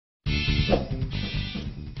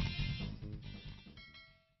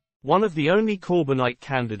One of the only Corbynite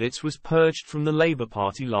candidates was purged from the Labour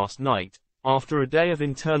Party last night, after a day of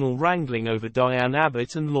internal wrangling over Diane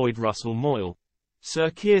Abbott and Lloyd Russell Moyle.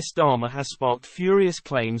 Sir Keir Starmer has sparked furious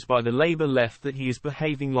claims by the Labour left that he is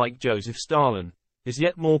behaving like Joseph Stalin, as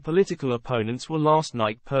yet more political opponents were last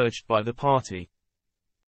night purged by the party.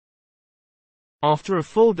 After a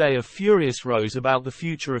full day of furious rows about the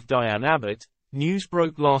future of Diane Abbott, news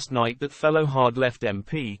broke last night that fellow hard-left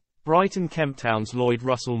MP, Brighton Kemp Town's Lloyd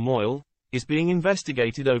Russell Moyle, is being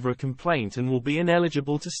investigated over a complaint and will be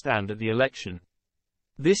ineligible to stand at the election.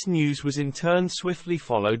 This news was in turn swiftly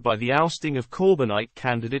followed by the ousting of Corbynite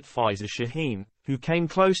candidate Faiza Shaheen, who came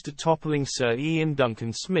close to toppling Sir Ian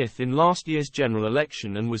Duncan Smith in last year's general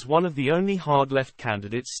election and was one of the only hard-left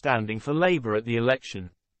candidates standing for Labour at the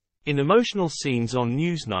election. In emotional scenes on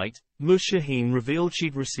Newsnight, Ms. Shaheen revealed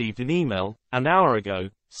she'd received an email, an hour ago,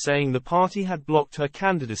 saying the party had blocked her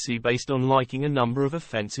candidacy based on liking a number of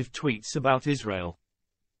offensive tweets about Israel.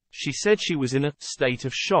 She said she was in a state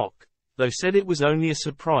of shock, though said it was only a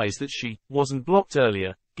surprise that she wasn't blocked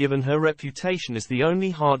earlier, given her reputation as the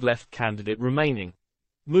only hard-left candidate remaining.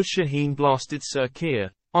 Ms. Shaheen blasted Sir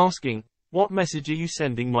Keir, asking, "What message are you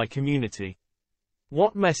sending my community?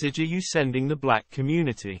 What message are you sending the black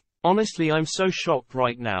community? Honestly, I'm so shocked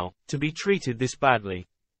right now, to be treated this badly."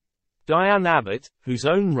 Diane Abbott, whose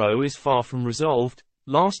own row is far from resolved,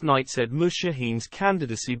 last night said Ms. Shaheen's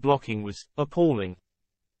candidacy blocking was appalling.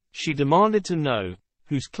 She demanded to know,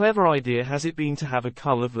 whose clever idea has it been to have a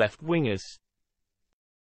cull of left-wingers?